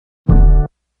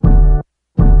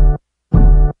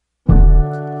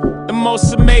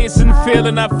most amazing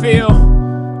feeling I feel.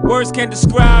 Words can't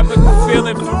describe the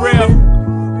feeling for real.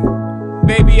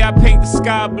 Baby, I paint the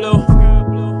sky blue.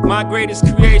 My greatest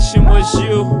creation was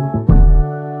you.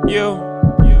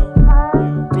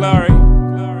 Glory.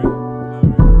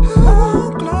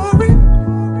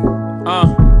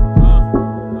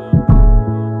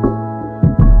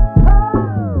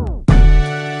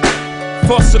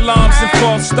 False alarms and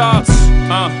false starts,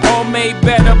 all made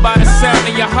better by the sound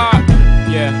of your heart.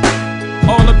 Yeah,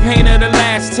 all the pain of the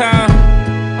last time.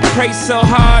 I prayed so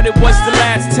hard it was the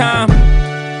last time.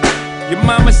 Your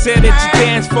mama said that you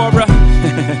danced for her.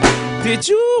 Did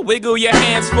you wiggle your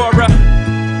hands for her?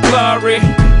 Glory,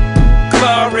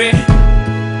 glory,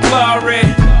 glory.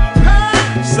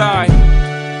 Sorry,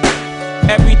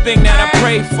 everything that I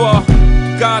prayed for,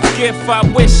 God's gift, I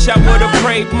wish I would've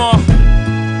prayed more.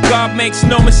 God makes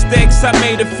no mistakes, I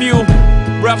made a few.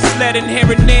 Rough sledding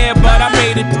here and there, but I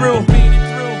made it through.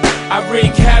 I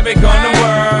wreak havoc on the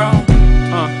world.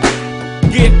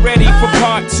 Get ready for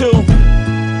part 2.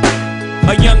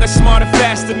 A younger, smarter,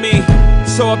 faster me.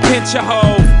 So a pinch of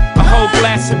a whole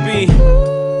glass of B.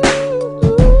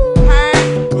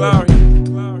 Glory.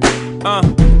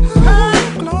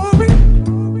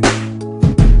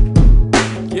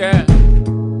 Yeah.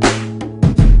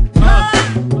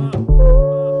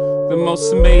 The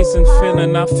most amazing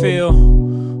feeling I feel.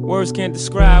 Words can't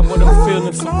describe what I'm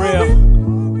feeling for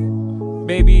real.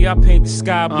 Baby, I paint the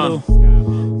sky blue.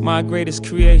 My greatest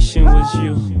creation was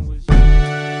you.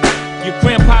 Your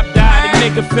grandpa died of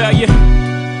nigga failure.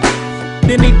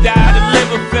 Then he died of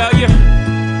liver failure.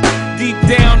 Deep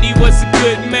down he was a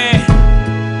good man.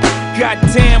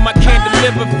 Goddamn, I can't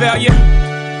deliver failure.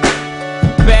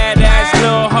 Badass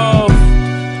little hoe.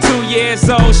 2 years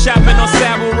old, shopping on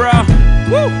Savile Row.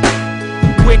 Woo!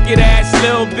 Wicked ass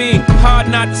Lil B, hard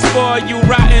not to spoil you,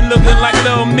 rotten looking like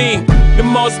Lil Me. The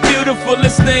most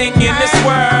beautifulest thing in this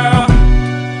world.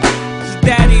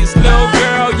 Daddy's little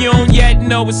girl, you don't yet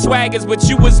know what swag is, but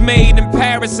you was made in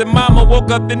Paris. And mama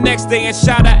woke up the next day and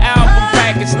shot her album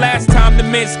package. Last time the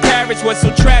miscarriage was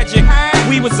so tragic,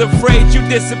 we was afraid you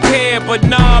disappeared, but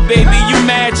nah baby, you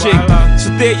magic. So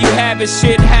there you have it,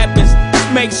 shit happens.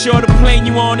 Just make sure the plane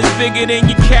you on is bigger than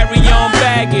your carry-on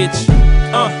baggage.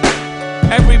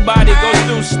 Everybody goes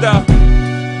through stuff.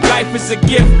 Life is a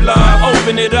gift, love,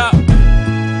 open it up.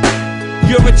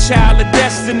 You're a child of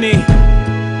destiny.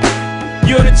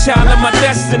 You're the child of my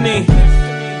destiny.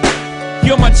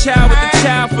 You're my child with the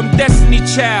child from Destiny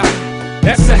Child.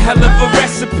 That's a hell of a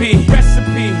recipe.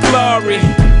 Glory,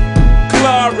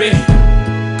 glory,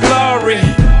 glory.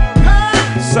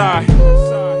 Sorry.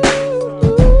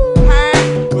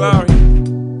 Glory.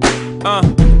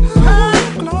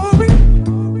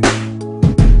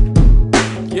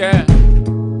 Yeah.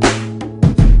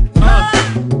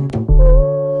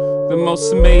 The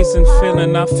most amazing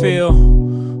feeling I feel.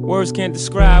 Words can't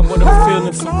describe what I'm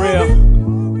feeling for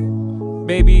real.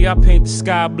 Baby, I paint the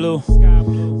sky blue.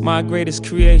 My greatest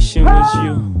creation was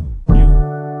you.